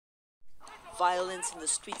violence in the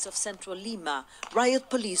streets of central Lima,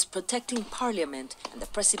 riot police protecting parliament and the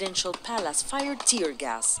presidential palace fired tear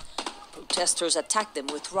gas. Protesters attacked them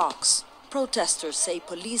with rocks. Protesters say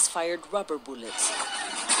police fired rubber bullets.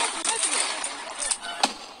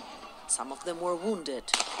 Some of them were wounded.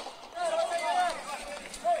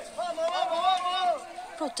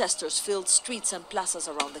 Protesters filled streets and plazas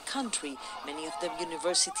around the country, many of them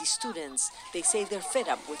university students. They say they're fed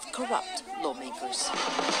up with corrupt lawmakers.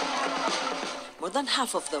 More than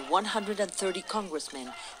half of the 130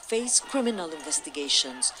 congressmen face criminal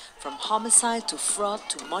investigations, from homicide to fraud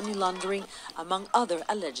to money laundering, among other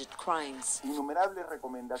alleged crimes.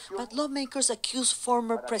 But lawmakers accuse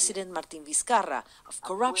former President Martín Vizcarra of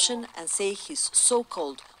corruption and say his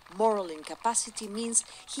so-called moral incapacity means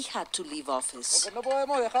he had to leave office.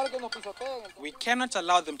 We cannot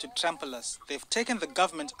allow them to trample us. They've taken the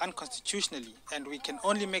government unconstitutionally, and we can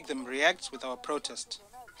only make them react with our protest.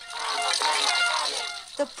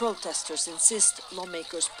 The protesters insist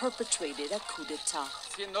lawmakers perpetrated a coup d'etat.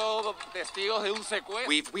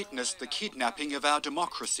 We've witnessed the kidnapping of our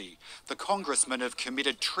democracy. The congressmen have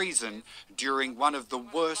committed treason during one of the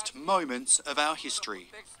worst moments of our history.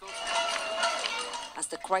 As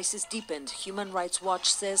the crisis deepened, Human Rights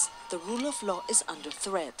Watch says the rule of law is under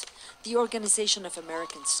threat. The Organization of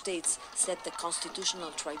American States said the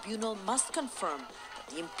Constitutional Tribunal must confirm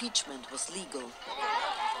that the impeachment was legal.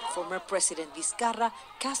 Former President Vizcarra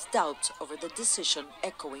cast doubts over the decision,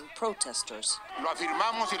 echoing protesters.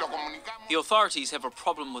 The authorities have a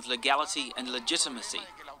problem with legality and legitimacy.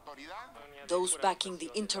 Those backing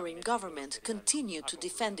the interim government continue to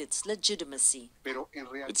defend its legitimacy.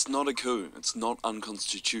 It's not a coup. It's not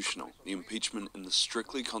unconstitutional. The impeachment, in the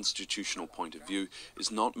strictly constitutional point of view,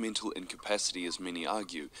 is not mental incapacity, as many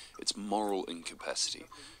argue. It's moral incapacity.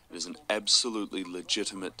 It is an absolutely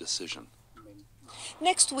legitimate decision.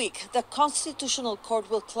 Next week, the Constitutional Court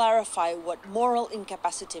will clarify what moral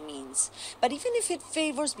incapacity means. But even if it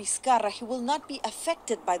favors Vizcarra, he will not be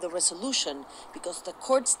affected by the resolution because the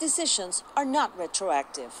court's decisions are not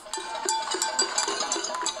retroactive.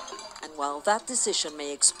 And while that decision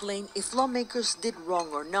may explain if lawmakers did wrong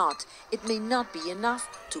or not, it may not be enough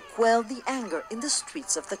to quell the anger in the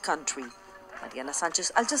streets of the country. Mariana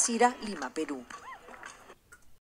Sánchez, Al Jazeera, Lima, Peru.